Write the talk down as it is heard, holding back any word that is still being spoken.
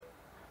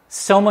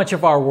So much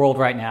of our world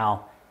right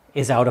now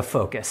is out of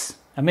focus.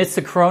 Amidst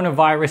the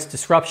coronavirus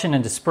disruption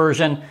and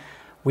dispersion,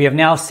 we have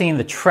now seen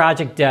the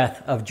tragic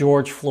death of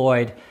George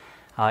Floyd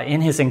in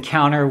his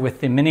encounter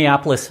with the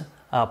Minneapolis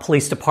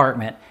Police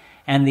Department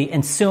and the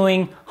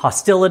ensuing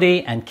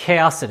hostility and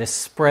chaos that has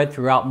spread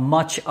throughout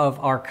much of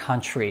our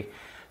country.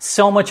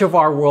 So much of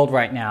our world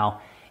right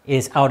now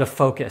is out of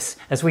focus.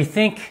 As we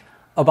think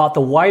about the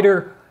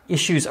wider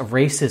issues of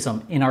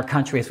racism in our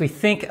country, as we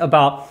think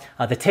about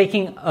the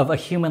taking of a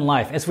human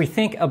life, as we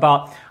think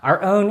about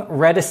our own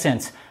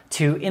reticence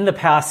to, in the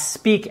past,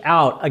 speak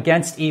out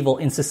against evil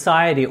in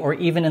society or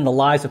even in the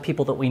lives of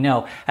people that we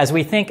know, as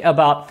we think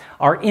about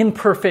our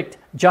imperfect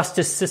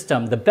justice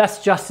system, the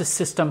best justice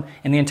system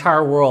in the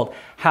entire world,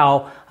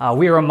 how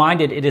we are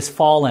reminded it is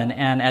fallen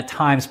and at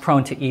times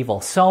prone to evil.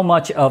 So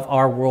much of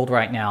our world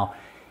right now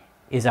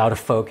is out of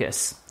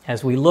focus.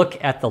 As we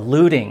look at the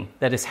looting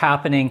that is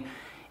happening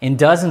in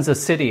dozens of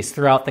cities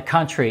throughout the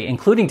country,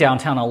 including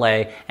downtown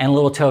LA and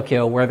Little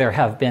Tokyo, where there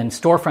have been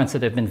storefronts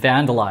that have been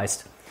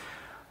vandalized.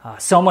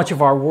 So much of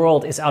our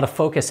world is out of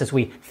focus as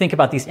we think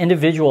about these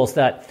individuals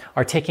that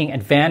are taking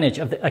advantage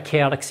of a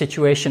chaotic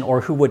situation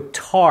or who would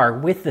tar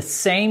with the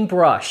same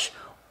brush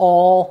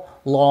all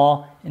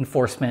law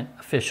enforcement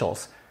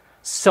officials.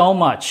 So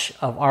much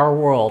of our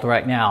world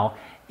right now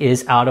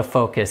is out of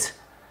focus,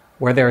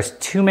 where there's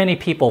too many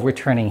people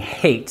returning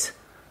hate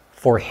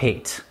for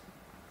hate.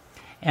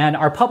 And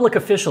our public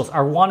officials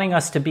are wanting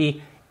us to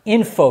be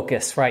in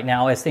focus right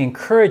now as they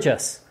encourage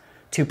us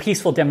to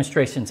peaceful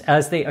demonstrations,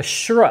 as they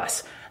assure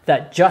us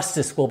that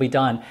justice will be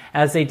done,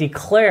 as they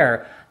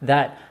declare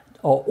that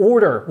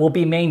order will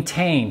be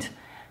maintained.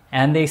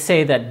 And they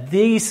say that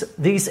these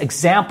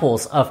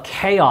examples of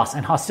chaos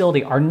and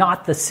hostility are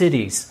not the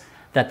cities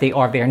that they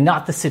are. They are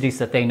not the cities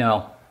that they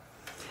know.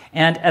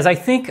 And as I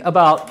think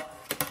about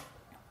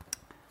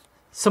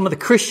some of the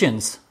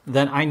Christians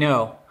that I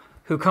know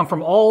who come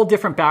from all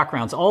different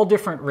backgrounds, all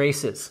different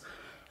races,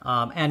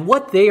 and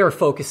what they are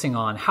focusing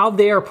on, how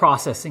they are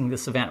processing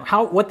this event,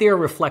 what they are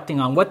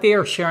reflecting on, what they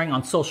are sharing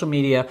on social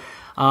media,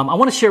 I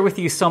want to share with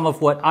you some of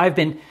what I've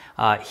been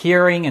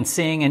hearing and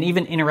seeing and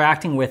even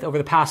interacting with over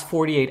the past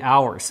 48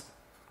 hours.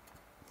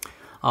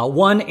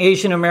 One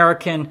Asian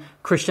American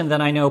Christian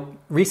that I know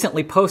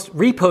recently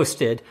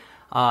reposted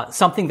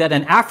something that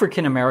an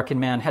African American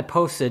man had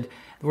posted,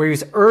 where he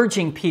was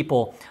urging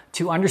people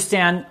to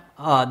understand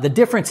the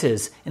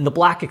differences in the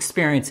black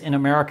experience in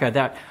America,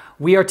 that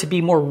we are to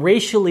be more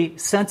racially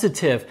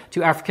sensitive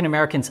to African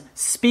Americans,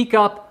 speak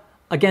up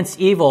against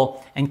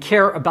evil, and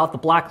care about the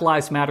Black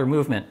Lives Matter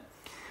movement.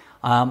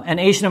 Another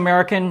Asian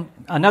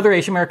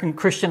American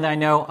Christian that I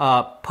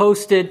know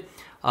posted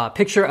a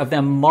picture of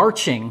them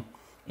marching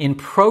in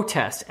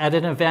protest at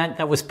an event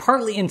that was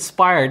partly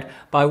inspired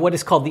by what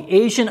is called the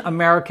Asian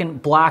American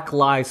Black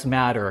Lives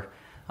Matter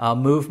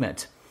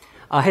movement.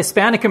 A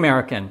Hispanic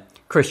American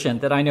Christian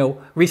that I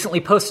know recently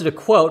posted a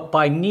quote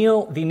by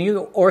the New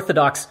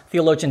Orthodox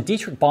theologian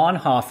Dietrich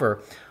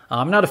Bonhoeffer.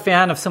 I'm not a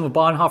fan of some of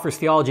Bonhoeffer's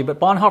theology, but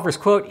Bonhoeffer's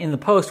quote in the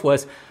post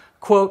was,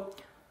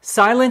 quote,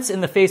 "Silence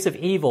in the face of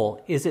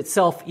evil is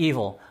itself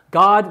evil.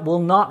 God will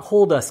not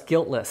hold us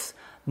guiltless.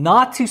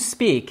 Not to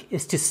speak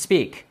is to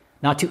speak.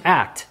 Not to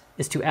act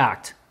is to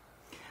act."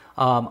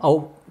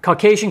 A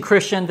Caucasian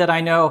Christian that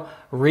I know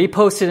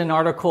reposted an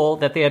article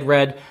that they had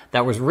read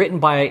that was written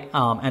by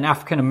an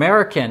African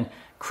American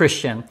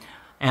Christian.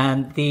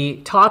 And the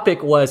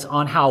topic was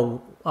on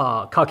how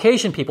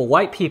Caucasian people,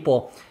 white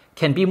people,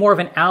 can be more of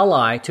an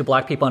ally to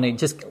black people. And it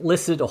just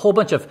listed a whole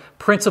bunch of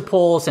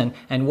principles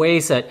and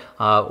ways that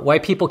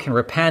white people can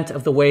repent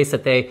of the ways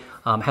that they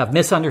have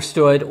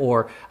misunderstood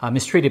or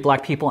mistreated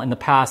black people in the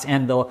past.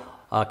 And the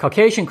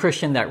Caucasian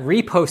Christian that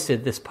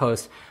reposted this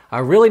post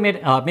really made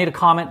a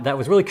comment that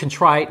was really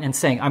contrite and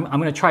saying, I'm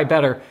going to try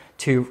better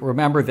to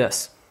remember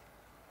this.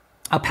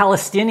 A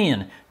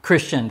Palestinian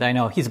Christian that I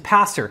know, he's a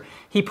pastor,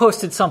 he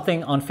posted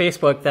something on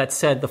Facebook that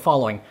said the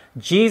following: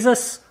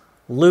 Jesus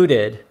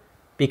looted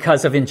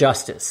because of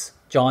injustice,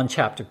 John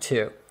chapter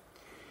 2.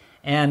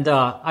 And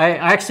I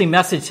actually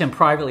messaged him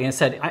privately and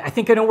said, I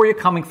think I know where you're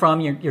coming from.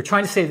 You're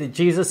trying to say that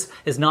Jesus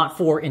is not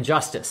for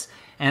injustice.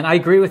 And I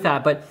agree with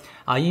that, but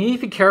you need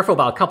to be careful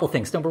about a couple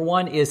things. Number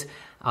one is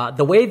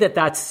the way that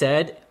that's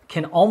said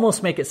can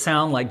almost make it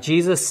sound like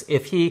Jesus,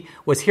 if he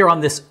was here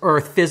on this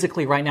earth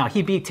physically right now,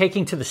 he'd be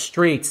taking to the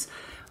streets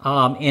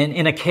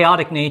in a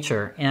chaotic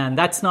nature. And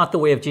that's not the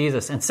way of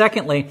Jesus. And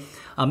secondly,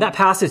 that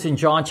passage in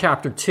John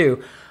chapter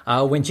 2,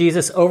 when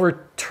Jesus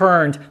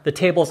overturned the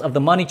tables of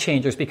the money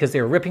changers because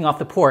they were ripping off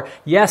the poor,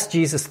 yes,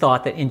 Jesus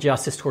thought that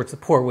injustice towards the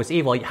poor was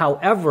evil.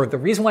 However, the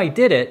reason why he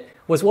did it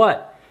was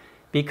what?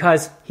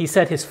 Because he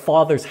said his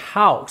Father's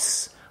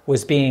house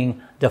was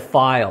being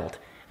defiled.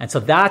 And so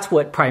that's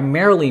what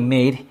primarily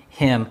made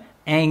him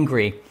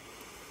angry.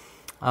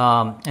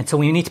 And so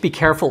we need to be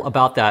careful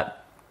about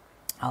that.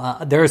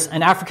 There's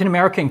an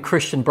African-American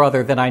Christian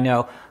brother that I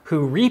know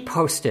who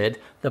reposted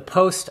the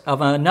post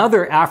of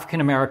another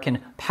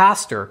African-American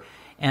pastor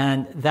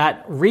And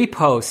that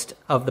repost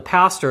of the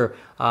pastor,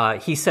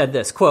 he said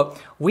this, quote,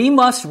 "We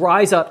must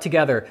rise up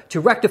together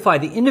to rectify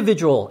the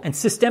individual and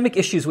systemic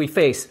issues we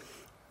face.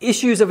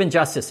 Issues of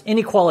injustice,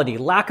 inequality,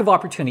 lack of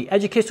opportunity,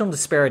 educational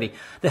disparity,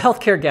 the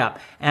healthcare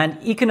gap, and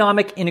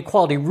economic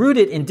inequality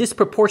rooted in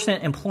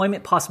disproportionate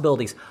employment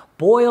possibilities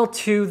boil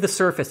to the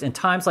surface in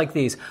times like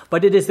these,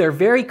 but it is their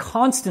very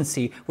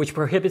constancy which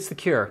prohibits the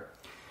cure.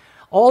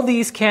 All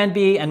these can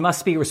be and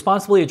must be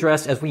responsibly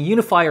addressed as we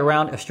unify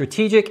around a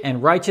strategic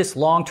and righteous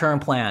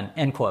long-term plan,"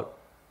 end quote.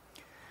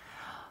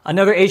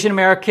 Another Asian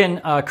American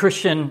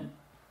Christian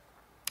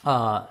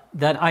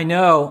that I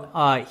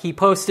know, he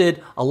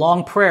posted a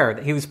long prayer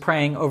that he was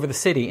praying over the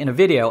city in a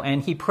video,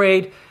 and he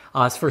prayed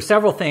for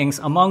several things,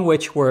 among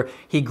which were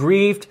he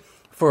grieved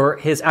for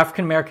his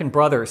African-American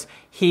brothers.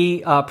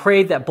 He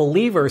prayed that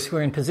believers who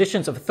are in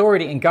positions of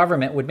authority in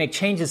government would make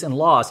changes in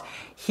laws.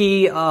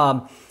 He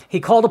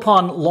called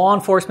upon law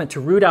enforcement to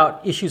root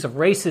out issues of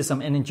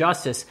racism and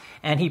injustice,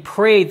 and he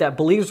prayed that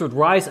believers would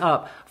rise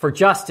up for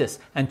justice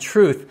and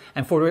truth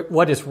and for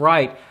what is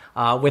right,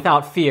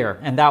 without fear.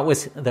 And that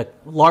was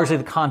largely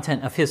the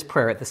content of his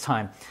prayer at this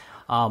time.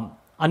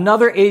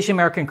 Another Asian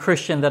American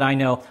Christian that I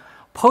know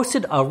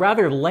posted a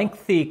rather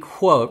lengthy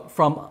quote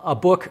from a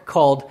book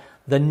called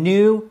The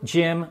New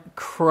Jim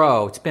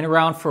Crow. It's been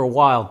around for a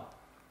while.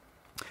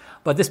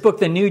 But this book,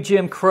 The New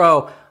Jim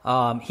Crow,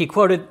 he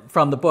quoted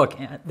from the book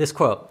this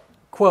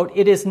quote,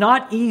 "It is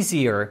not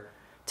easier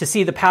to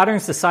see the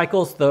patterns, the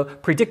cycles, the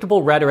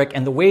predictable rhetoric,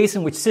 and the ways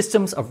in which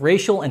systems of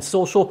racial and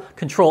social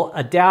control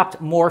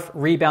adapt, morph,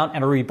 rebound,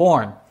 and are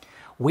reborn.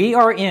 We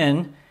are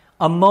in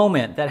a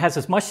moment that has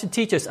as much to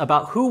teach us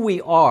about who we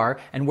are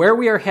and where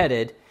we are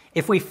headed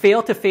if we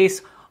fail to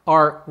face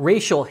our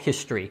racial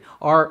history,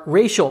 our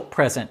racial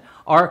present,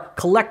 our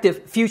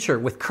collective future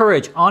with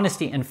courage,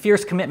 honesty, and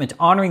fierce commitment to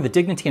honoring the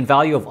dignity and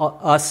value of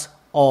us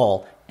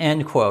all,"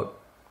 end quote.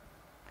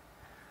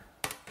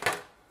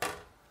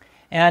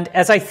 And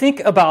as I think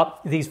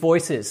about these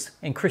voices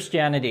in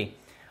Christianity,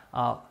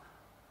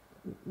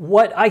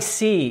 what I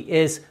see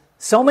is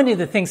so many of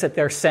the things that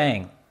they're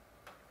saying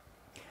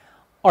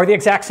are the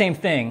exact same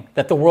thing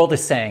that the world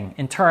is saying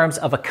in terms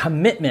of a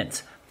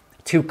commitment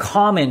to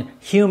common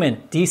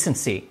human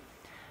decency,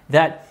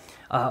 that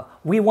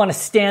we want to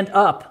stand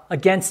up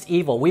against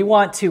evil. We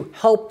want to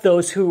help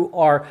those who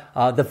are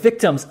the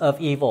victims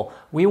of evil.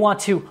 We want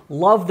to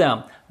love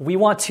them. We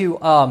want to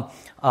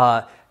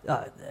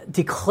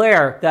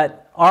declare that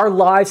our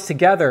lives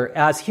together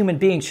as human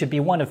beings should be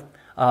one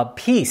of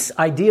peace,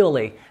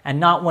 ideally, and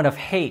not one of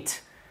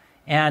hate.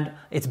 And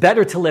it's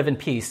better to live in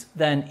peace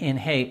than in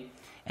hate.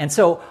 And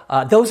so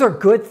those are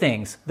good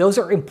things. Those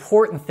are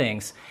important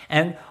things.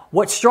 And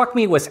what struck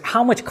me was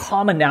how much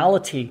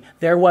commonality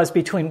there was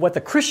between what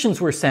the Christians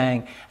were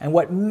saying and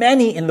what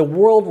many in the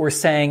world were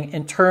saying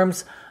in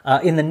terms,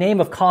 in the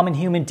name of common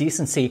human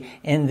decency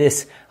in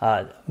this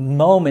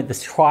moment,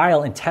 this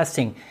trial and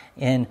testing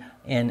in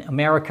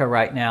America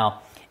right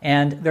now.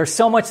 And there's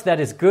so much that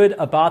is good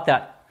about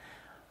that.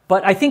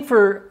 But I think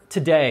for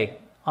today,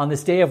 on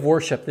this day of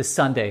worship, this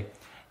Sunday,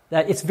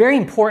 that it's very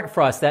important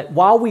for us that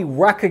while we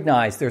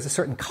recognize there's a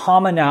certain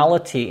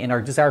commonality in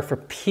our desire for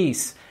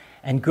peace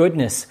and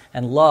goodness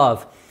and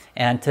love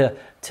and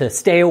to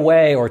stay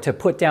away or to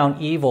put down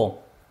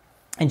evil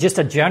in just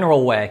a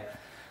general way,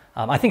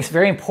 I think it's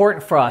very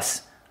important for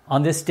us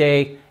on this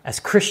day as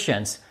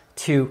Christians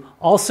to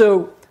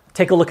also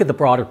take a look at the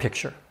broader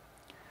picture,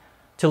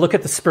 to look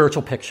at the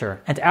spiritual picture,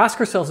 and to ask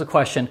ourselves the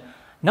question,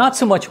 not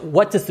so much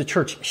what does the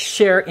church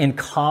share in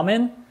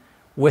common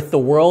with the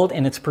world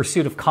in its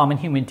pursuit of common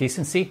human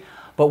decency,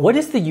 but what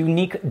is the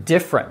unique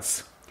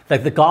difference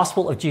that the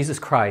gospel of Jesus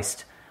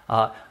Christ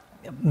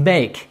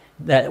make?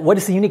 What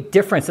is the unique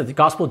difference that the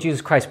gospel of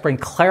Jesus Christ bring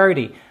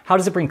clarity? How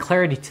does it bring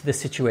clarity to this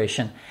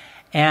situation?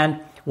 And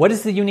what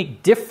is the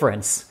unique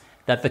difference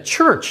that the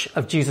church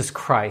of Jesus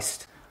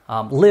Christ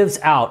lives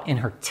out in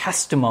her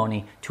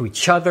testimony to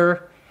each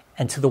other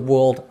and to the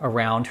world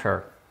around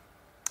her?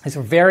 These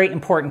are very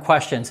important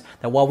questions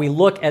that while we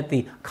look at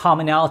the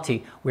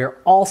commonality, we are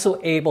also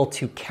able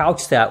to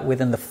couch that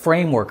within the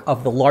framework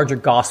of the larger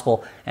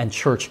gospel and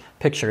church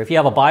picture. If you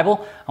have a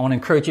Bible, I want to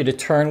encourage you to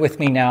turn with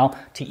me now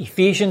to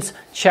Ephesians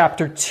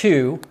chapter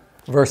 2,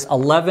 verse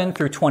 11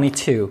 through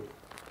 22.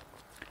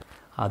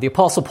 The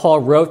Apostle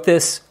Paul wrote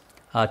this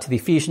to the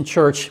Ephesian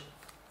church,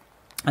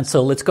 and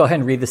so let's go ahead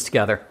and read this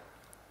together.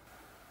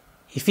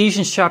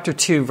 Ephesians chapter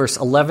 2, verse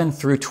 11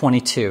 through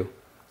 22.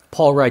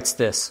 Paul writes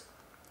this,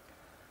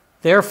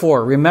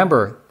 "Therefore,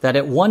 remember that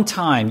at one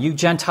time you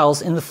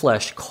Gentiles in the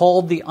flesh,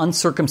 called the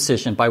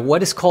uncircumcision by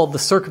what is called the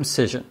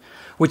circumcision,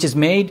 which is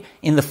made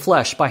in the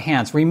flesh by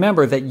hands.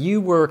 Remember that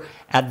you were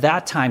at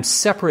that time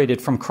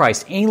separated from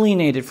Christ,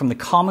 alienated from the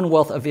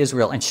commonwealth of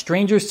Israel, and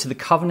strangers to the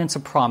covenants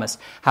of promise,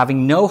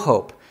 having no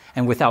hope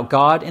and without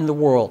God in the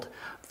world."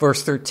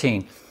 Verse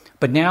 13,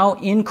 But now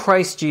in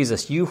Christ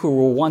Jesus, you who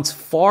were once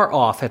far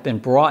off have been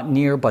brought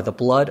near by the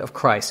blood of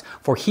Christ.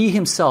 For he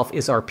himself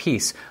is our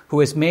peace,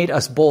 who has made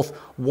us both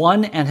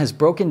one and has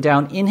broken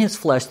down in his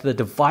flesh the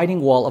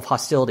dividing wall of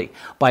hostility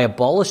by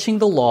abolishing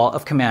the law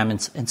of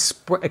commandments and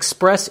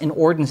expressed in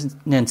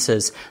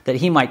ordinances, that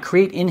he might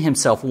create in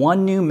himself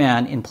one new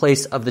man in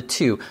place of the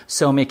two,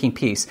 so making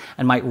peace,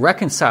 and might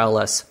reconcile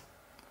us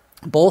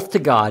both to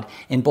God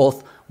in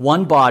both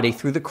one body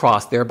through the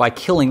cross, thereby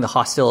killing the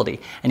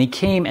hostility. And he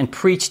came and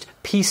preached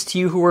peace to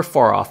you who were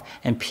far off,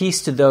 and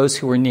peace to those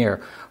who were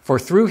near. For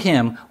through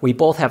him we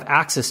both have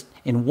access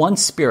in one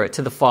Spirit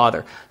to the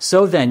Father.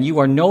 So then you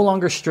are no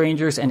longer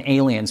strangers and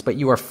aliens, but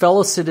you are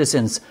fellow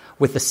citizens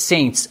with the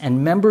saints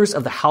and members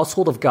of the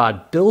household of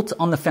God, built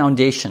on the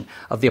foundation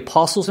of the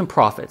apostles and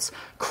prophets,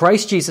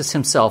 Christ Jesus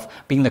himself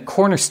being the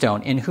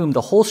cornerstone, in whom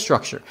the whole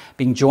structure,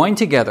 being joined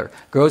together,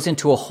 grows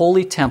into a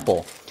holy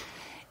temple.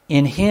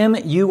 In him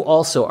you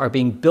also are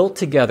being built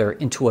together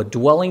into a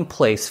dwelling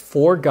place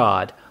for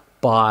God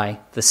by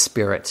the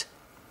Spirit.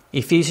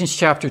 Ephesians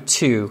chapter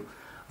 2,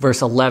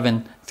 verse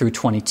 11 through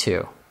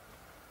 22.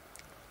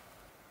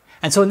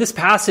 And so in this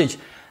passage,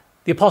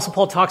 the Apostle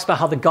Paul talks about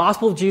how the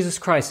gospel of Jesus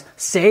Christ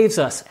saves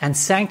us and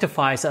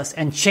sanctifies us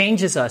and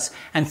changes us.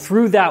 And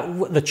through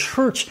that, the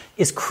church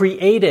is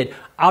created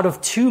out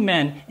of two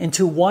men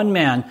into one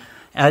man,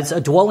 as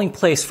a dwelling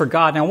place for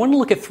God. And I want to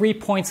look at 3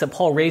 points that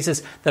Paul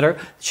raises that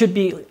should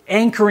be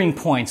anchoring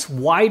points,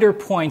 wider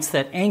points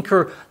that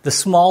anchor the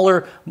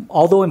smaller,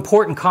 although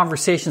important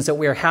conversations that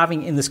we are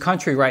having in this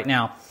country right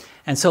now.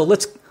 And so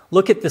let's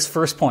look at this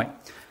first point.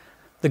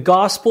 The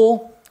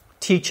gospel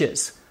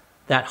teaches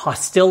that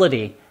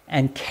hostility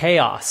and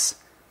chaos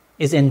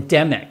is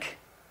endemic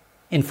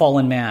in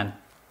fallen man.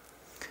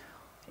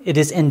 It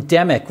is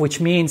endemic, which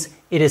means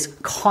it is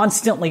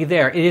constantly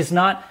there. It is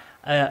not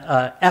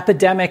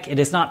epidemic. It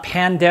is not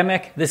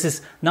pandemic. This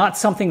is not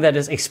something that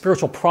is a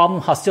spiritual problem,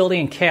 hostility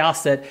and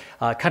chaos that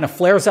kind of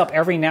flares up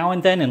every now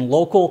and then in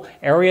local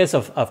areas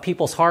of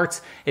people's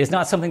hearts. It is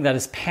not something that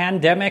is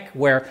pandemic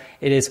where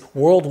it is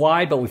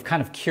worldwide, but we've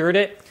kind of cured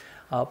it.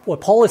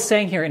 What Paul is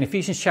saying here in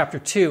Ephesians chapter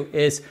 2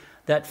 is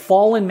that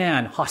fallen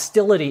man,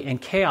 hostility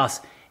and chaos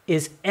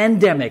is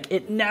endemic.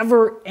 It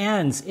never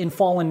ends in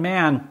fallen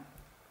man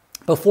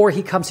before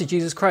he comes to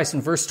Jesus Christ.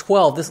 In verse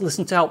 12,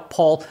 listen to how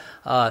Paul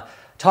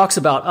talks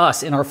about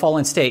us in our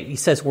fallen state. He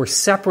says we're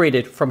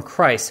separated from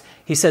Christ.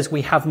 He says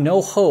we have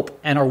no hope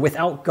and are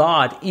without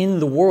God in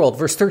the world.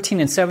 Verse 13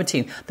 and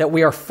 17, that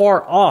we are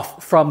far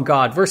off from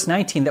God. Verse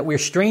 19, that we are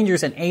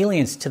strangers and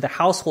aliens to the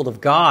household of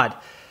God.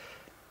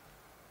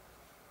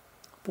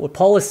 What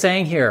Paul is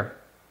saying here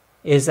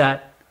is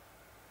that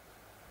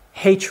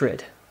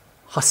hatred,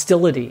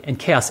 hostility, and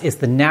chaos is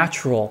the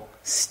natural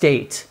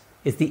state,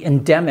 is the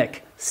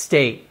endemic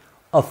state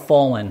of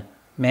fallen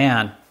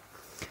man.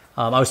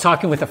 I was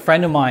talking with a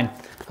friend of mine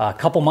a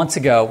couple months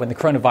ago when the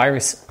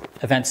coronavirus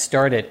event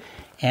started,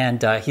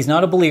 and he's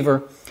not a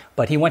believer,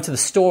 but he went to the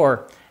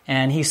store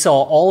and he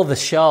saw all of the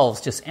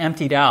shelves just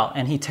emptied out,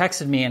 and he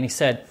texted me and he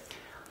said,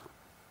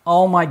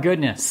 "Oh my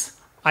goodness,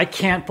 I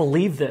can't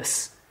believe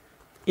this.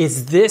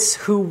 Is this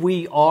who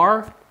we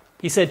are?"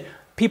 He said,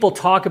 people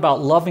talk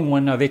about loving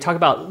one another, they talk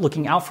about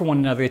looking out for one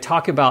another, they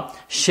talk about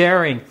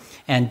sharing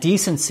and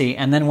decency.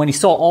 And then when he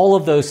saw all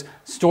of those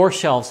store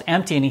shelves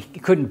empty and he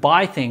couldn't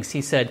buy things,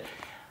 he said,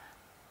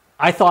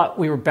 "I thought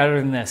we were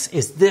better than this.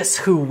 Is this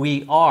who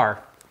we are?"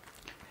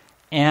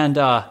 And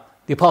the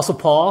Apostle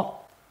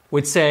Paul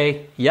would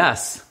say,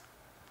 yes,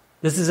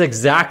 this is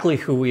exactly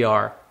who we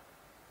are.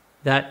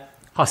 That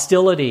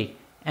hostility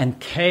and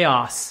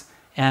chaos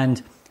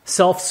and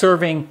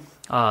self-serving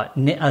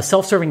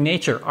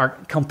nature are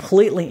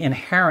completely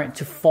inherent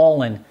to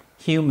fallen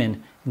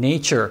human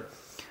nature.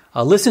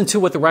 Listen to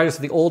what the writers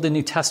of the Old and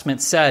New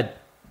Testament said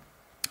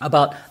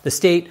about the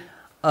state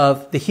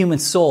of the human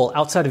soul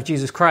outside of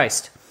Jesus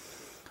Christ.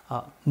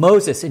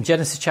 Moses in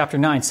Genesis chapter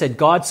 9 said,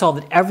 "God saw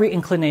that every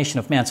inclination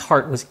of man's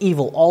heart was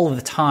evil all of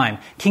the time."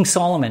 King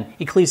Solomon,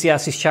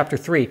 Ecclesiastes chapter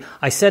 3,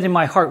 "I said in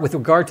my heart with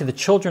regard to the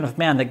children of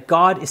man that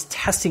God is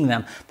testing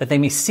them, that they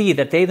may see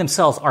that they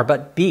themselves are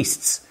but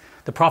beasts."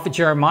 The prophet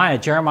Jeremiah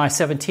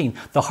 17,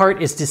 "The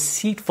heart is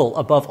deceitful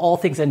above all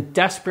things and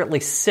desperately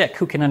sick.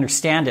 Who can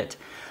understand it?"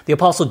 The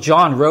Apostle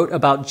John wrote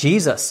about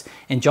Jesus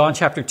in John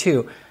chapter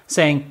 2,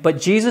 saying, "But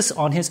Jesus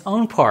on his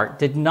own part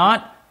did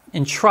not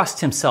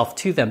entrust himself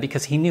to them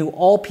because he knew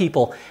all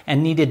people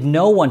and needed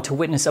no one to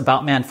witness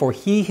about man, for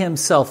he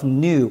himself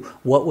knew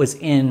what was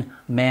in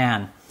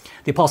man."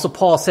 The Apostle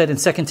Paul said in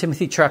 2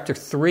 Timothy chapter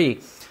 3,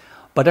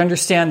 "But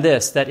understand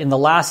this, that in the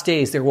last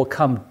days there will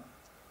come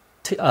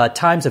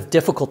times of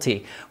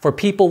difficulty, for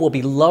people will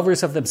be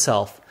lovers of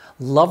themselves,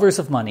 lovers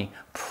of money,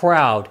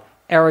 proud,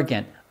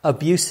 arrogant,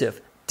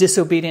 abusive,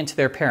 disobedient to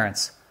their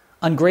parents,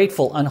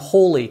 ungrateful,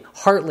 unholy,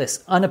 heartless,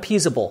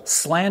 unappeasable,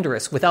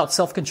 slanderous, without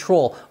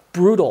self-control,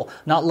 brutal,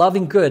 not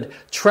loving good,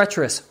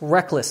 treacherous,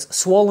 reckless,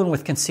 swollen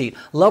with conceit,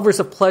 lovers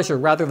of pleasure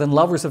rather than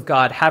lovers of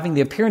God, having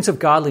the appearance of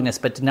godliness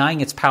but denying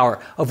its power.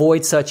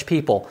 Avoid such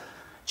people."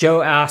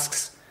 Joe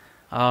asks,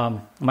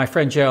 my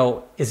friend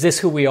Joe, "Is this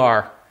who we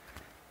are?"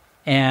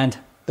 And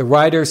the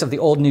writers of the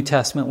Old and New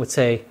Testament would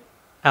say,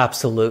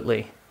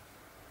 absolutely.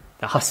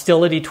 The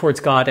hostility towards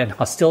God and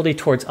hostility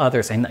towards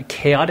others and the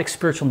chaotic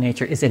spiritual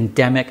nature is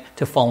endemic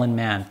to fallen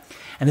man.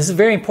 And this is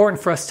very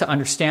important for us to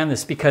understand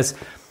this, because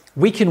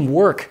we can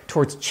work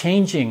towards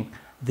changing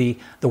the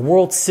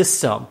world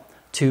system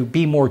to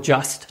be more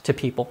just to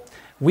people.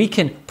 We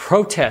can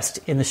protest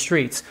in the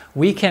streets.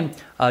 We can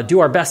do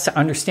our best to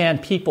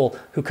understand people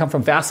who come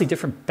from vastly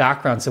different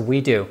backgrounds than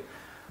we do.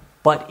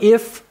 But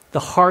if the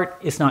heart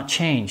is not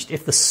changed,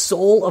 if the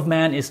soul of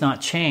man is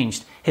not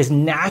changed, his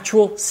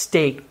natural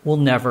state will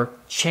never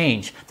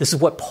change. This is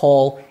what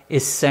Paul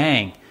is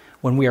saying.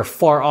 When we are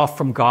far off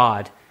from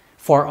God,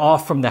 far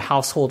off from the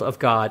household of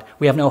God,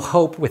 we have no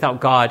hope without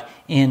God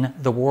in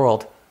the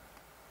world.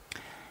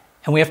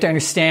 And we have to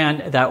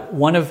understand that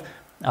one of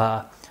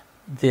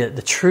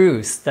the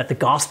truths that the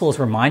gospel is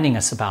reminding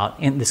us about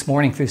in this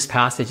morning through this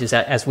passage is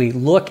that as we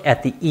look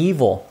at the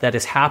evil that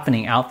is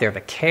happening out there,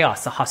 the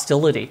chaos, the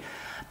hostility,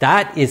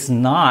 that is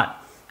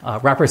not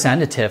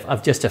representative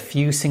of just a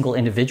few single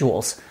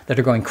individuals that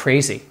are going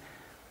crazy.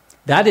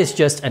 That is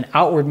just an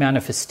outward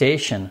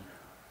manifestation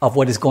of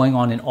what is going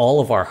on in all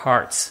of our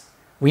hearts.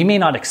 We may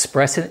not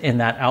express it in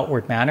that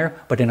outward manner,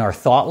 but in our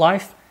thought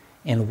life,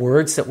 in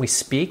words that we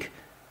speak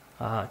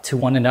to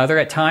one another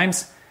at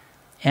times,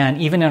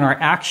 and even in our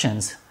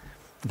actions,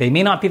 they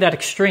may not be that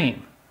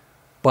extreme,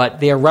 but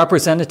they are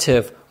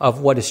representative of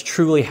what has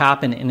truly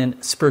happened in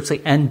a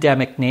spiritually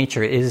endemic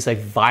nature. It is a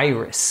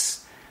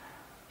virus.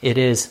 It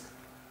is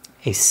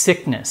a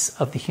sickness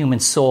of the human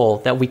soul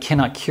that we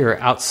cannot cure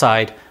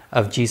outside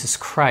of Jesus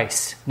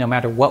Christ, no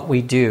matter what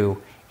we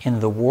do in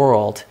the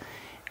world.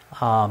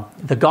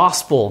 The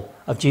gospel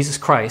of Jesus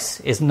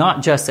Christ is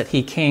not just that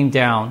he came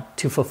down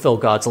to fulfill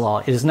God's law.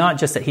 It is not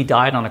just that he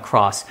died on a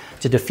cross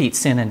to defeat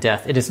sin and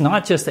death. It is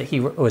not just that he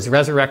was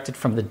resurrected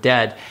from the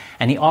dead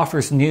and he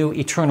offers new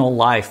eternal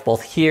life,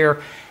 both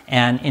here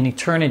and in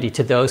eternity,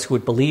 to those who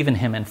would believe in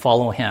him and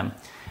follow him.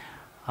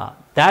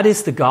 That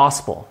is the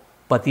gospel.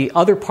 But the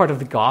other part of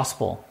the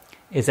gospel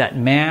is that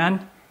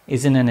man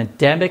is in an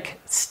endemic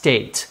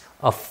state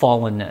of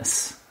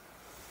fallenness.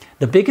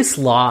 The biggest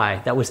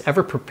lie that was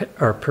ever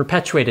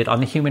perpetuated on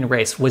the human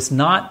race is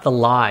not the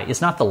lie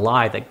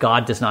that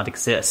God does not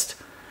exist.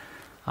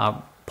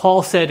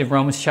 Paul said in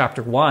Romans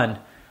chapter 1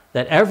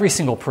 that every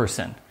single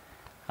person,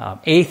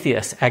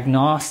 atheist,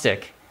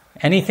 agnostic,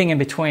 anything in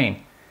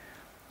between,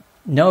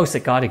 knows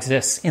that God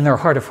exists in their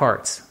heart of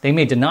hearts. They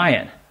may deny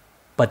it,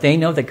 but they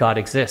know that God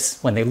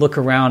exists. When they look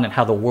around at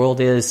how the world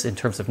is in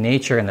terms of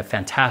nature and the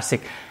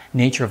fantastic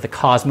nature of the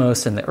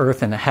cosmos and the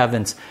earth and the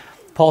heavens,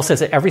 Paul says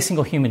that every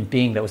single human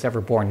being that was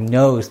ever born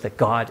knows that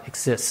God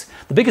exists.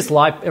 The biggest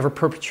lie ever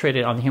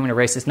perpetrated on the human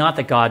race is not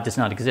that God does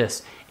not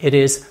exist. It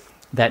is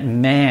that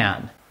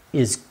man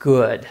is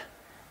good,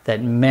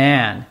 that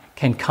man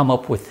can come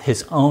up with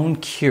his own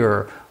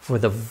cure for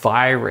the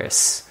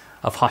virus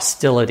of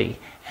hostility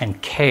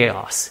and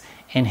chaos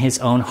in his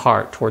own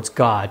heart towards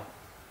God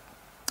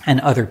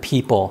and other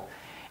people.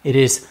 It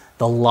is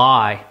the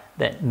lie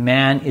that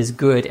man is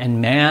good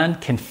and man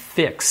can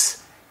fix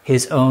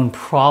his own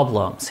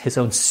problems, his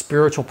own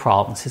spiritual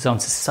problems, his own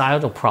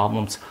societal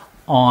problems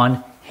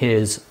on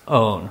his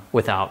own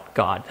without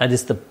God. That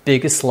is the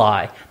biggest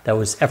lie that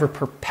was ever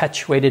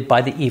perpetuated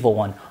by the evil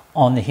one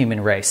on the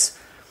human race.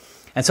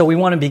 And so we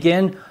want to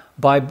begin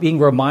by being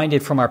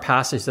reminded from our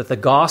passage that the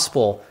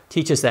gospel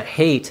teaches that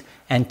hate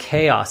and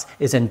chaos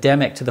is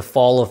endemic to the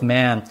fall of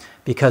man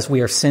because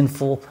we are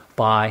sinful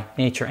by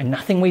nature. And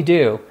nothing we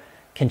do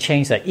can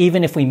change that.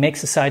 Even if we make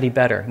society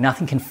better,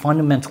 nothing can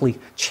fundamentally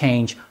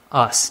change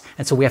us.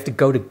 And so we have to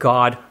go to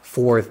God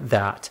for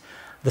that.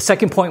 The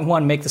second point we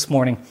want to make this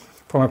morning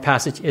from our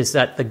passage is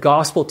that the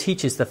gospel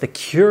teaches that the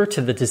cure to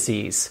the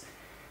disease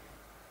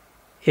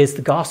is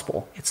the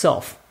gospel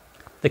itself.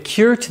 The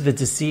cure to the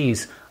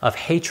disease of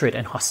hatred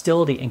and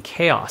hostility and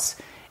chaos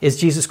is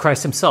Jesus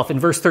Christ himself. In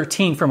verse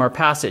 13 from our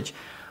passage,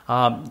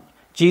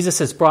 Jesus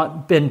has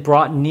been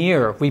brought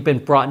near. We have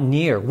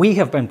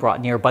been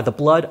brought near by the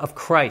blood of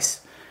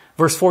Christ.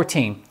 Verse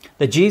 14,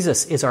 that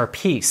Jesus is our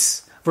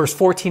peace. Verse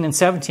 14 and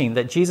 17,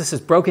 that Jesus has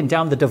broken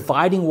down the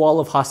dividing wall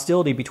of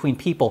hostility between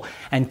people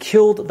and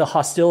killed the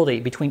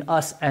hostility between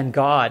us and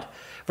God.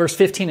 Verse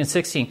 15 and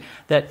 16,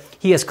 that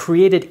he has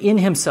created in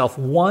himself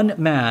one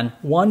man,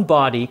 one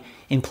body,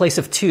 in place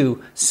of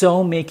two,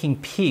 so making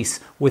peace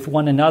with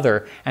one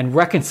another and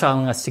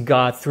reconciling us to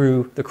God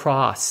through the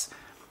cross.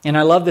 And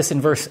I love this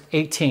in verse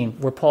 18,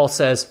 where Paul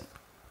says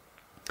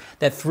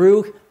that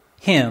through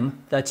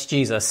him, that's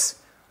Jesus,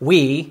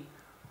 we,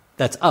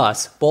 that's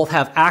us, both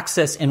have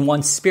access in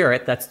one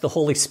Spirit, that's the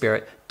Holy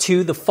Spirit,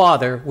 to the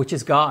Father, which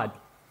is God.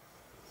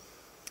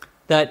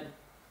 That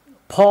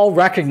Paul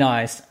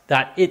recognized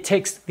that it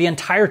takes the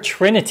entire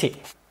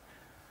Trinity,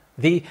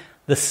 the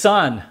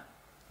Son,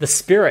 the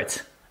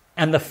Spirit,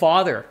 and the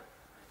Father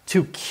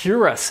to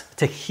cure us,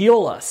 to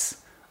heal us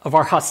of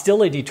our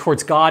hostility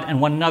towards God and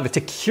one another,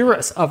 to cure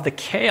us of the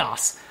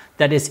chaos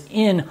that is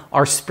in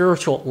our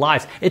spiritual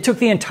lives. It took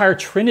the entire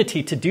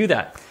Trinity to do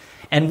that.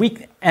 And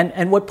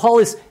what Paul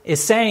is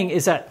saying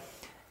is that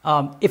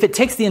if it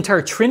takes the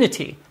entire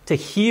Trinity to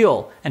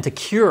heal and to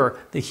cure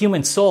the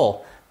human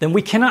soul, then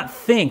we cannot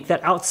think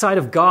that outside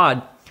of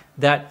God,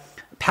 that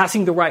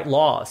passing the right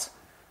laws,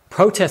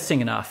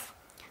 protesting enough,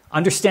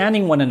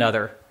 understanding one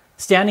another,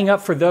 standing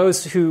up for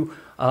those who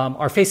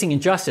are facing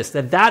injustice,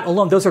 that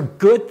alone, those are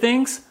good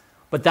things,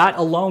 but that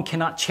alone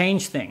cannot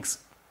change things.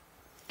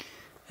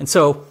 And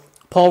so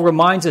Paul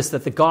reminds us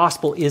that the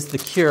gospel is the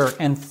cure.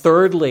 And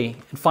thirdly,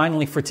 and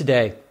finally for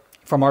today,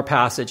 from our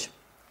passage,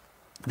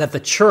 that the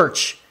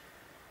church,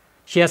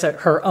 she has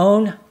her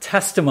own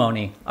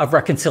testimony of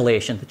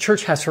reconciliation. The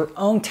church has her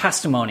own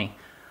testimony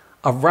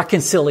of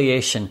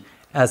reconciliation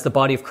as the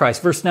body of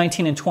Christ. Verse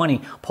 19 and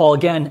 20, Paul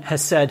again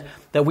has said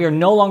that we are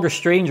no longer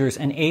strangers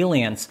and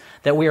aliens,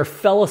 that we are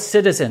fellow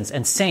citizens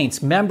and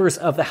saints, members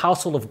of the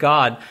household of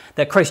God,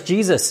 that Christ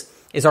Jesus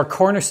is our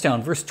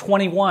cornerstone. Verse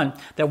 21,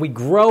 that we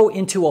grow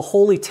into a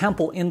holy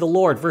temple in the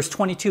Lord. Verse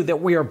 22,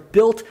 that we are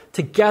built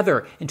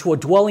together into a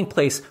dwelling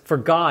place for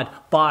God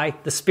by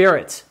the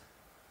Spirit.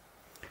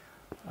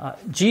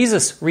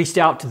 Jesus reached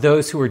out to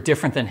those who were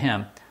different than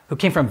him, who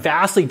came from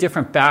vastly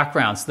different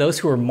backgrounds, those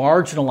who were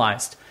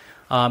marginalized.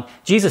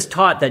 Jesus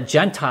taught that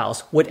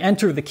Gentiles would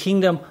enter the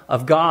kingdom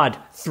of God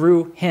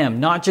through him,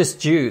 not just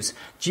Jews.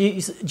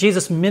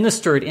 Jesus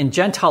ministered in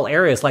Gentile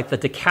areas like the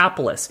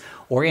Decapolis,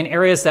 or in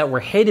areas that were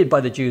hated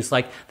by the Jews,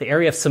 like the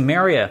area of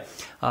Samaria.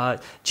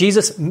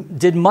 Jesus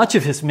did much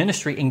of his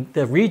ministry in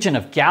the region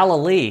of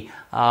Galilee,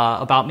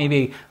 about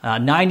maybe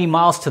 90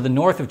 miles to the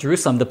north of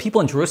Jerusalem. The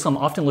people in Jerusalem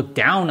often looked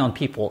down on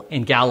people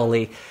in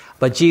Galilee,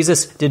 but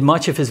Jesus did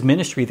much of his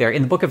ministry there.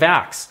 In the book of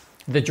Acts,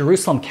 the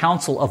Jerusalem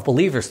Council of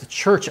Believers, the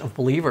Church of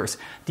Believers,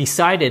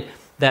 decided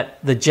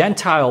that the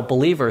Gentile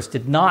believers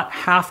did not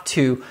have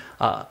to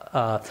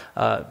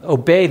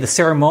obey the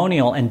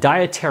ceremonial and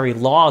dietary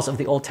laws of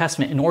the Old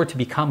Testament in order to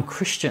become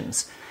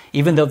Christians,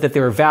 even though that they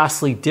were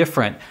vastly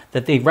different,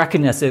 that they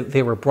recognized that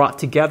they were brought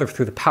together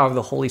through the power of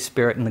the Holy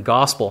Spirit and the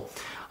gospel.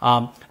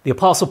 The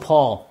Apostle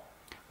Paul,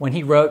 when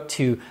he wrote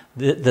to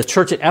the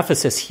church at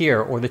Ephesus here,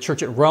 or the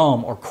church at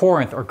Rome, or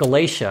Corinth, or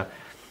Galatia,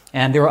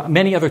 and there are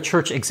many other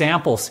church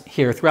examples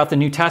here throughout the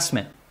New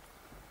Testament.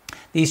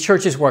 These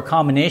churches were a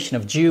combination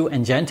of Jew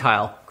and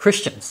Gentile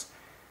Christians.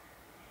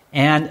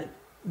 And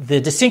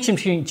the distinction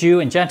between Jew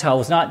and Gentile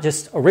was not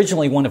just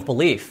originally one of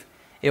belief,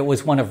 it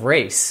was one of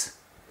race.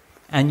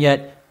 And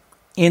yet,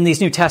 in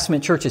these New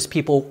Testament churches,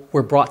 people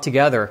were brought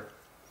together.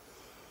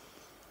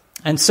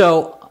 And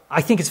so,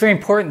 I think it's very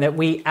important that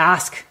we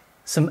ask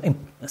some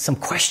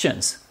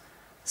questions,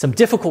 some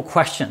difficult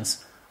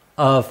questions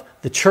of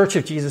the Church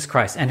of Jesus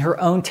Christ and her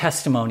own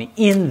testimony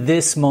in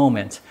this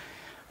moment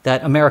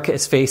that America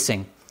is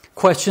facing.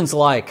 Questions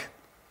like,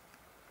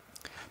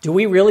 do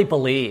we really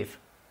believe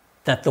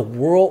that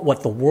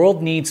what the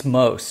world needs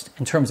most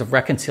in terms of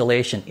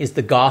reconciliation is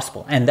the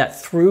gospel, and that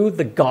through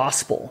the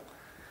gospel,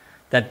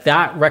 that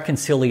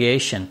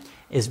reconciliation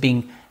is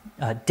being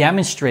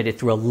demonstrated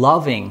through a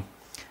loving,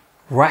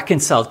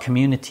 reconciled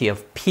community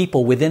of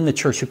people within the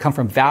church who come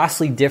from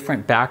vastly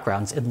different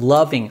backgrounds in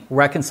loving,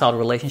 reconciled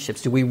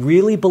relationships? Do we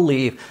really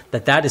believe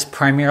that is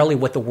primarily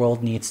what the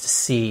world needs to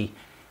see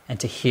and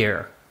to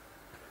hear?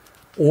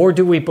 Or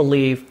do we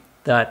believe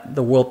that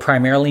the world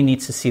primarily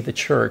needs to see the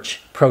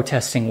church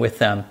protesting with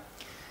them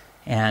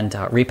and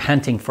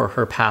repenting for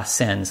her past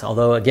sins?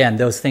 Although, again,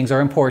 those things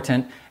are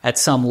important at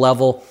some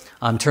level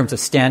in terms of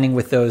standing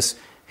with those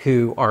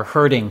who are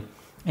hurting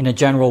in a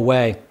general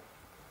way,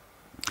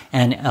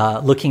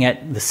 and looking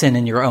at the sin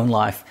in your own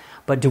life.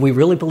 But do we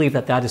really believe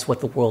that is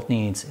what the world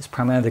needs, is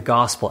primarily the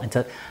gospel,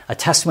 and a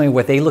testimony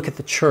where they look at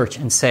the church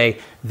and say,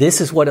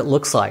 this is what it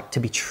looks like to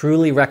be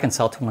truly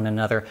reconciled to one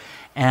another,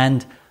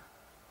 and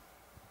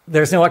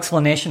there's no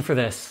explanation for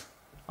this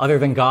other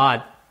than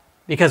God,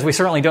 because we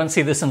certainly don't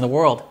see this in the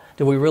world.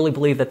 Do we really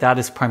believe that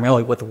is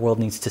primarily what the world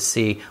needs to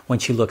see when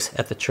she looks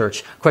at the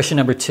church? Question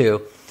number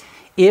 2.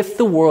 If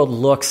the world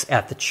looks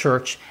at the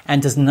church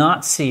and does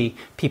not see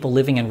people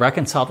living in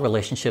reconciled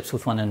relationships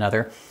with one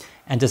another,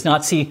 and does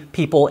not see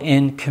people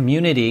in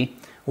community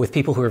with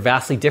people who are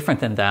vastly different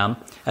than them,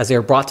 as they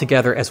are brought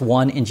together as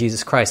one in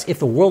Jesus Christ, if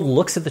the world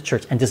looks at the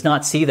church and does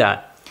not see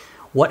that,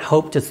 what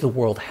hope does the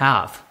world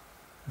have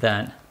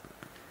then?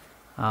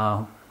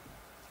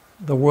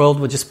 The world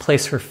would just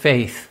place her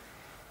faith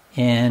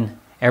in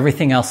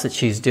everything else that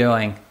she's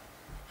doing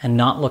and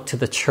not look to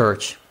the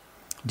church.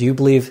 Do you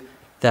believe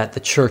that the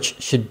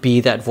church should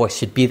be that voice,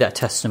 should be that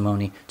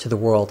testimony to the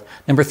world?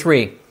 Number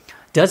 3,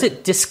 does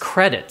it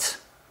discredit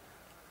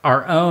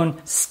our own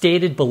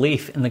stated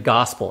belief in the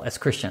gospel as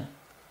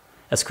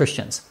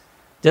Christians?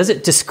 Does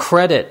it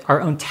discredit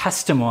our own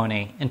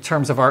testimony in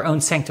terms of our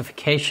own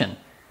sanctification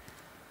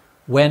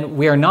when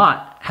we are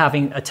not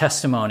having a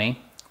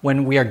testimony,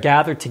 when we are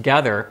gathered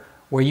together,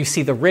 where you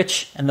see the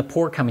rich and the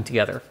poor coming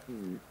together,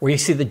 where you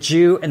see the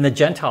Jew and the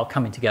Gentile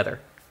coming together,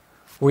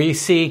 where you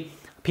see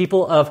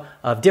people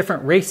of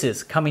different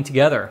races coming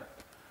together?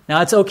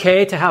 Now, it's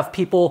okay to have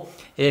people,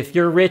 if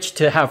you're rich,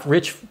 to have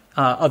rich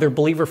other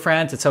believer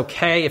friends. It's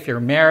okay if you're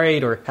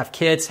married or have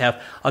kids,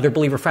 have other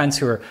believer friends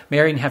who are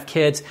married and have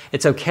kids.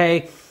 It's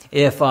okay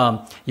If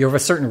you're of a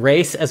certain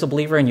race as a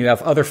believer and you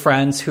have other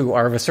friends who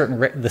are of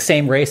the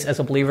same race as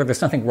a believer,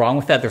 there's nothing wrong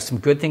with that. There's some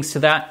good things to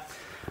that.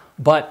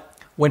 But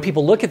when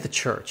people look at the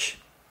church,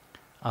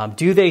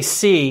 do they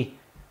see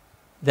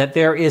that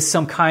there is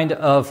some kind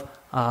of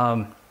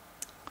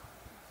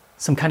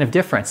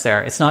difference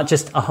there? It's not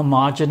just a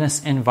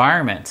homogeneous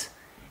environment.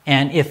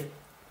 And if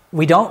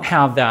we don't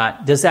have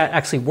that, does that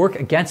actually work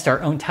against our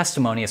own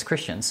testimony as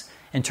Christians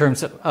in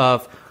terms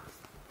of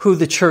who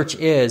the church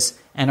is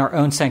and our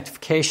own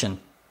sanctification?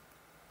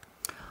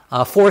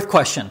 Fourth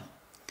question.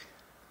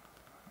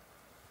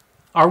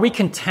 Are we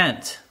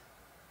content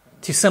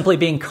to simply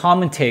being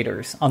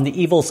commentators on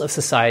the evils of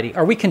society?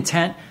 Are we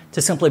content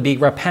to simply be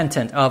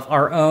repentant of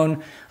our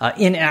own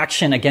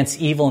inaction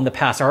against evil in the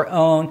past, our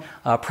own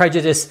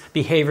prejudiced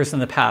behaviors in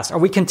the past? Are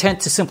we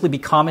content to simply be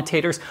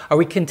commentators? Are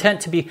we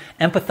content to be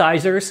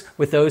empathizers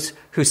with those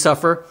who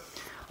suffer?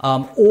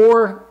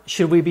 Or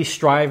should we be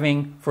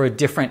striving for a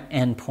different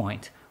end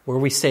point, where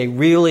we say,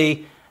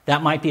 really,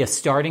 that might be a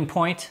starting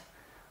point,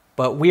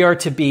 but we are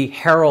to be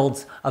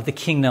heralds of the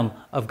kingdom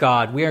of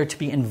God. We are to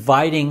be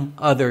inviting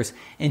others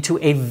into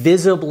a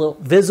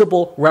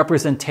visible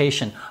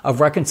representation of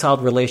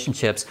reconciled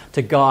relationships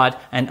to God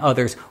and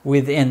others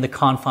within the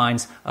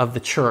confines of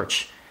the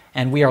church.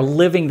 And we are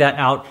living that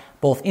out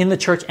both in the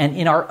church and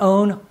in our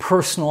own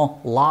personal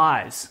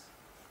lives.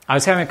 I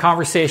was having a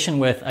conversation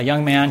with a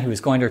young man who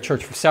was going to our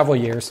church for several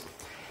years,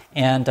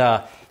 and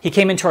he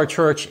came into our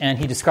church and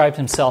he described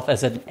himself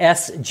as an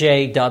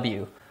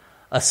SJW,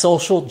 a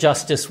social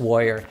justice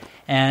warrior.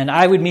 And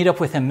I would meet up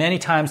with him many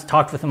times,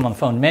 talked with him on the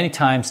phone many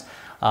times.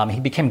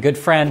 He became a good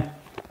friend.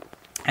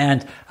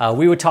 And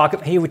he would talk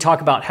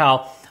about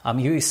how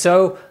he was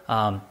so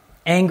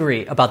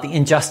angry about the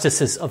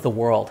injustices of the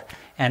world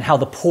and how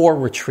the poor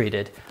were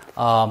treated,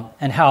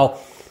 and how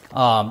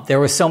there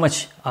was so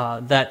much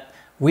that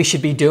we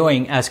should be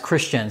doing as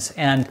Christians.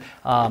 And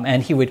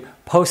he would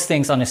post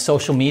things on his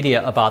social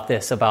media about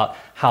this, about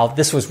how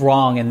this was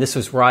wrong and this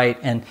was right,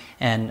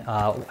 and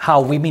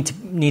how we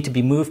need to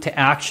be moved to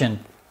action.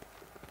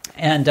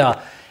 And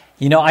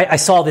I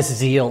saw this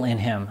zeal in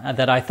him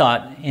that I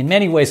thought in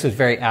many ways was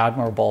very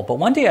admirable. But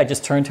one day I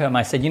just turned to him and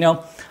I said,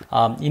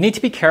 you need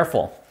to be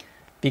careful,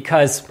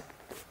 because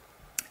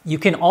you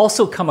can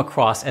also come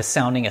across as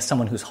sounding as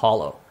someone who's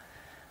hollow.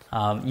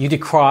 You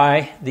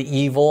decry the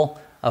evil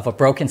of a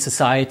broken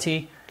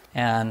society,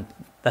 and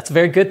that's a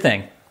very good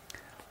thing.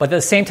 But at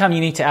the same time,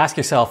 you need to ask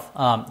yourself,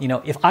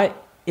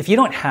 if you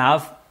don't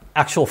have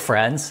actual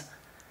friends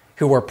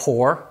who are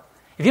poor,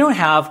 if you don't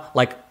have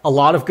like a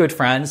lot of good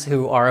friends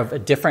who are of a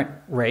different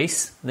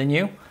race than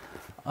you,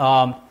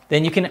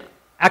 then you can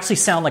actually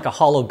sound like a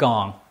hollow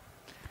gong.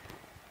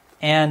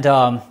 And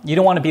you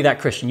don't want to be that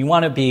Christian. You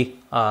want to be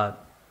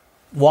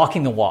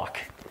walking the walk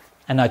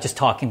and not just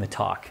talking the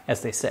talk,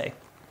 as they say.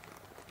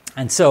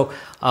 And so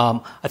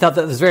I thought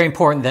that it was very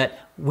important that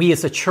we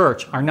as a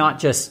church are not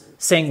just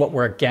saying what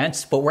we're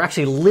against, but we're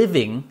actually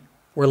living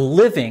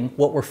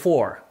what we're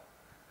for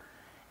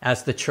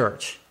as the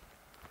church.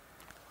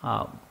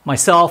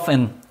 Myself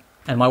and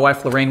my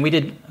wife Lorraine, we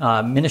did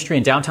ministry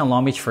in downtown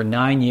Long Beach for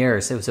 9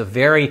 years. It was a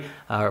very,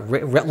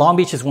 Long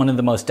Beach is one of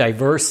the most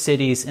diverse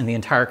cities in the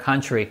entire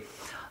country.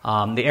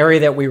 The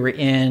area that we were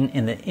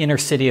in the inner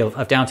city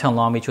of downtown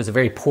Long Beach was a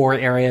very poor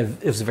area.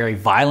 It was a very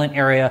violent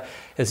area.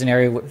 It was an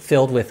area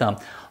filled with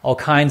all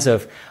kinds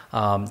of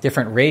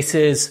different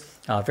races,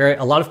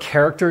 a lot of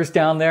characters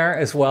down there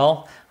as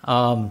well.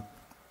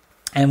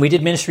 And we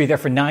did ministry there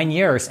for 9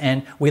 years,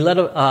 and we led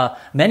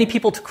many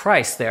people to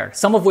Christ there,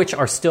 some of which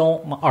are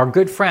still our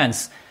good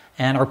friends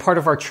and are part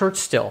of our church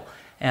still.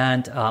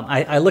 And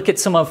I look at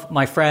some of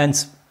my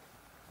friends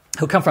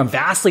who come from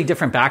vastly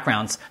different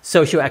backgrounds,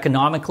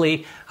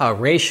 socioeconomically,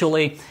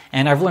 racially,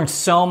 and I've learned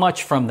so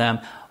much from them.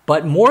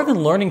 But more than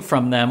learning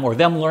from them or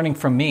them learning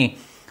from me,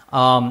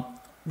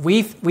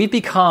 we've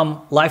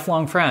become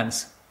lifelong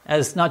friends,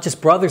 as not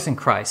just brothers in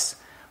Christ,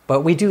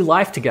 but we do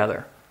life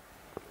together.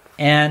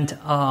 And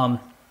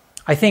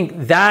I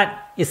think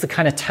that is the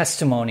kind of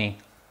testimony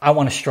I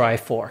want to strive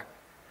for.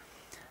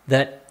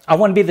 That I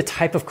want to be the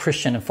type of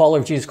Christian and follower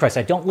of Jesus Christ.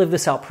 I don't live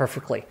this out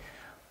perfectly,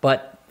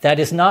 but that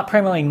is not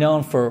primarily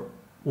known for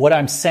what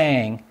I'm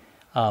saying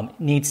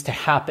needs to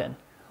happen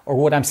or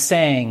what I'm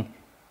saying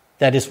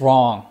that is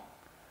wrong.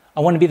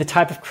 I want to be the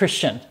type of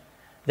Christian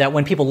that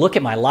when people look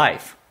at my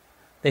life,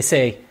 they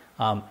say,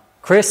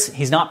 Chris,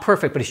 he's not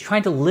perfect, but he's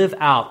trying to live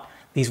out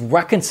these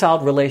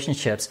reconciled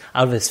relationships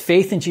out of his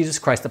faith in Jesus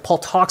Christ that Paul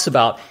talks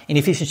about in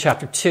Ephesians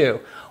chapter 2,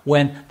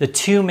 when the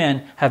two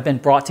men have been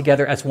brought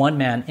together as one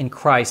man in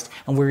Christ,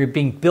 and we're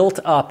being built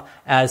up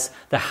as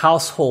the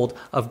household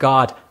of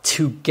God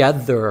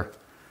together.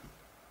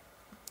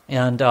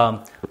 And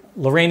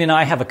Lorraine and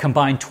I have a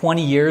combined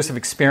 20 years of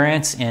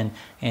experience in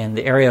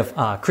the area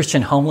of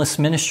Christian homeless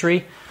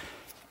ministry,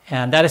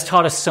 and that has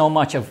taught us so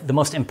much of the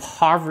most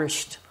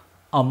impoverished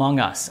among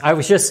us. I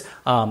was just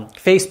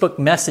Facebook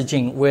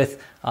messaging with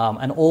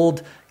an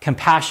old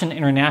Compassion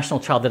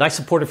International child that I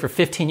supported for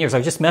 15 years. I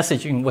was just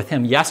messaging with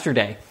him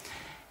yesterday.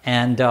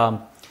 And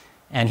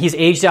And he's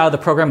aged out of the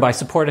program, but I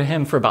supported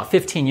him for about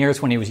 15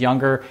 years when he was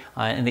younger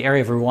in the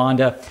area of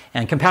Rwanda.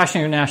 And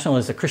Compassion International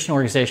is a Christian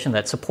organization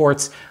that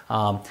supports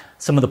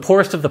some of the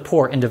poorest of the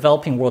poor in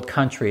developing world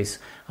countries.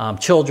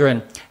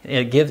 Children,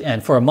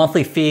 and for a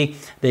monthly fee,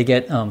 they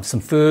get some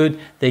food,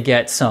 they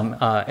get some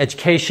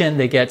education,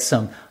 they get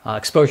some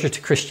exposure to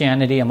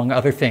Christianity, among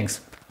other things.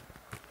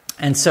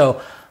 And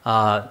so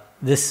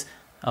this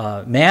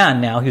man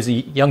now, who's a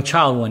young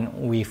child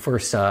when we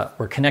first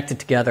were connected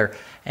together,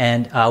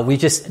 and we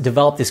just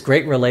developed this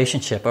great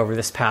relationship over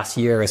this past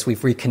year as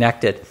we've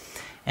reconnected.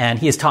 And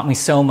he has taught me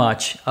so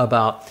much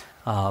about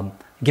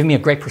giving me a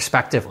great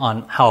perspective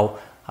on how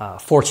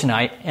fortunate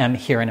I am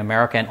here in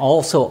America, and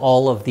also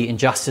all of the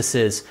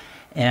injustices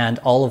and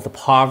all of the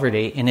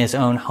poverty in his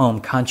own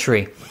home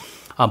country.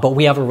 But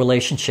we have a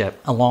relationship,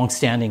 a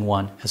long-standing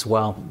one as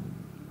well.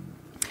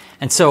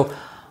 And so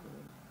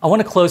I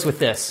want to close with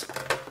this.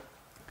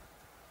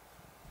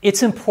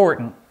 It's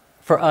important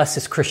for us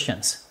as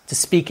Christians to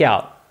speak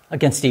out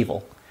against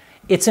evil.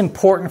 It's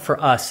important for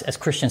us as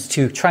Christians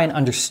to try and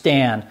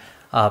understand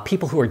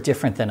people who are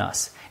different than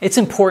us. It's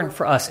important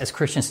for us as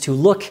Christians to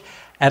look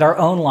at our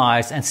own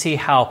lives and see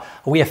how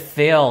we have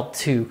failed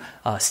to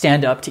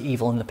stand up to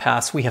evil in the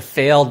past. We have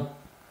failed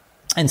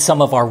in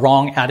some of our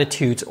wrong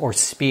attitudes or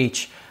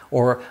speech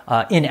or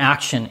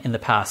inaction in the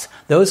past.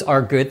 Those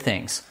are good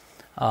things.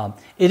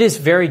 It is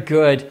very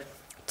good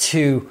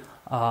to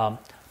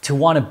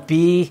want to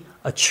be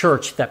a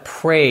church that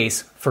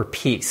prays for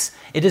peace.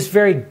 It is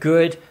very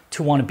good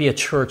to want to be a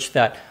church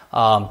that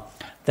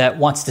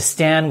wants to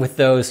stand with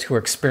those who are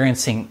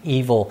experiencing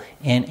evil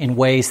in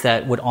ways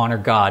that would honor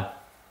God.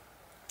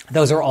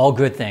 Those are all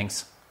good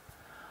things.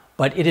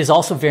 But it is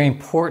also very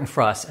important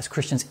for us as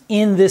Christians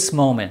in this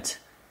moment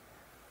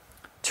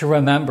to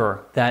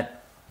remember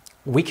that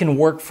we can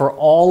work for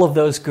all of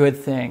those good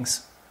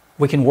things.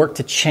 We can work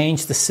to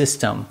change the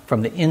system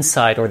from the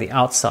inside or the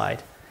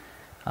outside.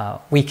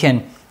 We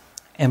can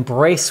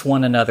embrace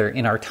one another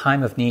in our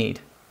time of need.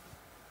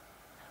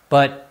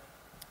 But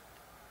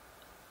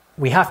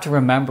we have to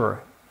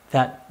remember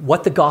that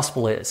what the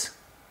gospel is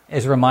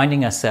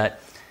reminding us that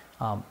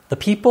the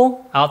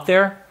people out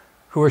there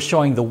who are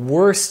showing the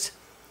worst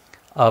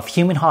of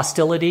human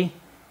hostility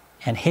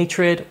and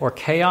hatred or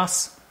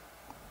chaos,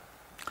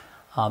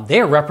 they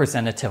are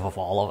representative of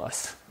all of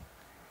us.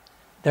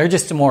 They're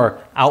just a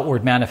more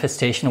outward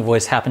manifestation of what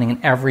is happening in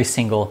every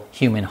single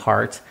human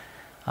heart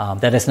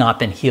that has not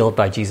been healed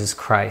by Jesus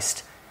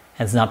Christ,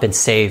 has not been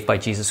saved by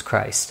Jesus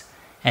Christ.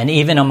 And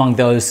even among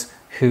those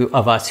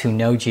of us who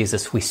know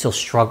Jesus, we still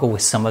struggle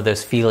with some of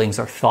those feelings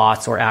or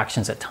thoughts or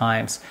actions at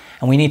times.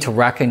 And we need to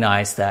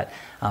recognize that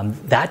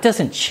that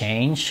doesn't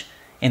change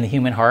in the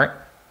human heart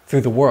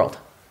through the world.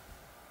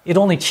 It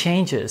only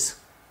changes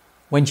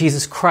when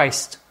Jesus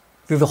Christ,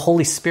 through the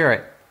Holy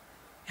Spirit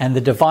and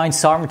the divine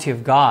sovereignty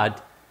of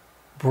God,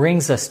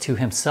 brings us to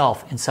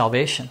himself in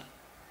salvation.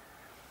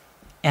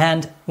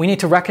 And we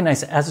need to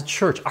recognize that as a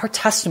church, our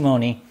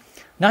testimony,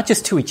 not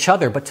just to each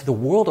other, but to the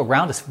world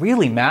around us,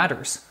 really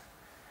matters.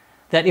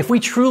 That if we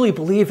truly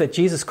believe that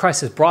Jesus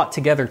Christ has brought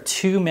together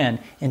two men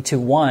into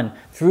one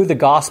through the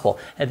gospel,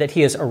 and that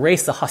he has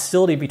erased the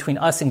hostility between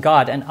us and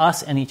God and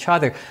us and each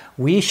other,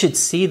 we should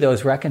see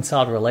those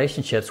reconciled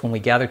relationships when we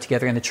gather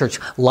together in the church,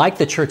 like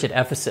the church at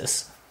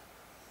Ephesus.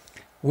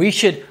 We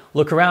should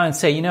look around and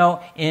say,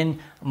 in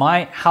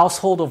my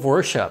household of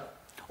worship,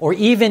 or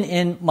even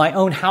in my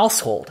own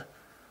household,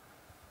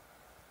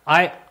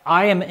 I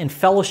am in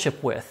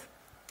fellowship with,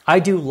 I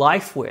do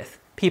life with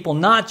people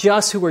not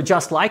just who are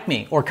just like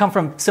me or come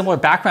from similar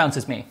backgrounds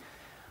as me,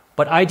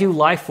 but I do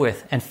life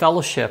with and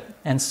fellowship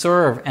and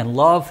serve and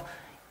love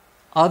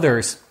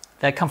others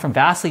that come from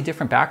vastly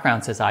different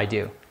backgrounds as I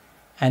do.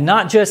 And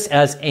not just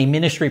as a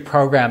ministry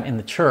program in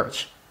the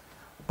church,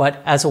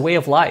 but as a way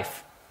of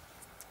life,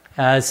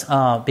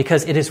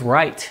 because it is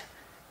right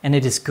and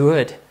it is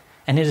good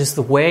and it is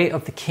the way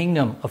of the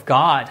kingdom of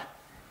God.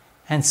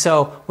 And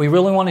so we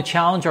really want to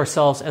challenge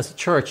ourselves as a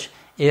church.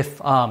 If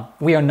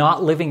we are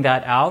not living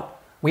that out,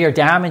 we are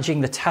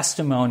damaging the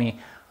testimony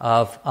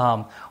of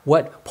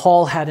what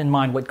Paul had in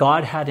mind, what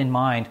God had in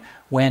mind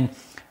when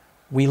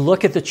we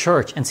look at the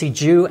church and see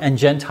Jew and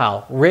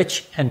Gentile,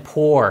 rich and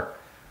poor,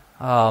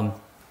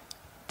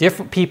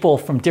 different people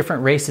from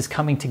different races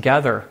coming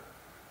together.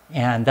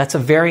 And that's a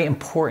very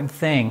important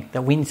thing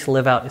that we need to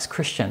live out as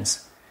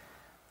Christians.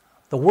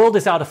 The world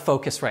is out of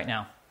focus right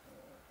now.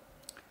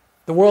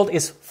 The world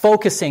is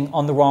focusing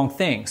on the wrong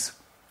things.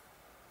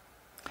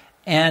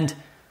 And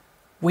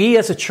we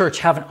as a church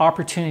have an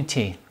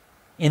opportunity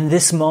in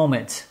this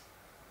moment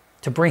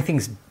to bring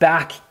things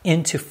back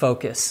into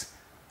focus.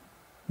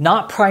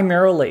 Not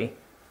primarily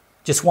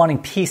just wanting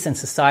peace in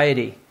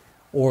society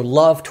or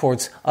love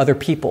towards other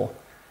people,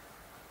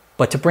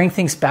 but to bring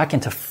things back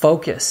into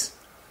focus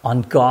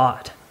on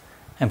God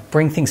and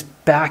bring things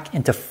back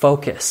into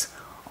focus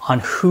on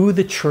who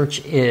the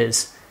church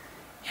is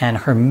and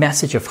her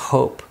message of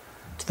hope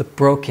to the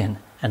broken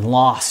and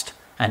lost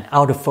and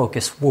out of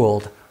focus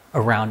world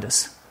around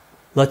us.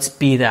 Let's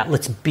be that.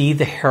 Let's be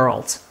the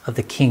heralds of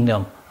the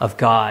kingdom of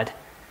God.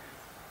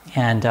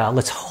 And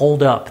let's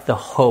hold up the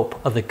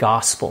hope of the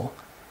gospel.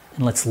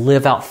 And let's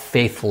live out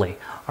faithfully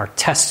our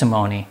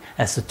testimony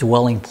as the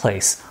dwelling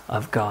place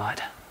of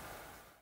God.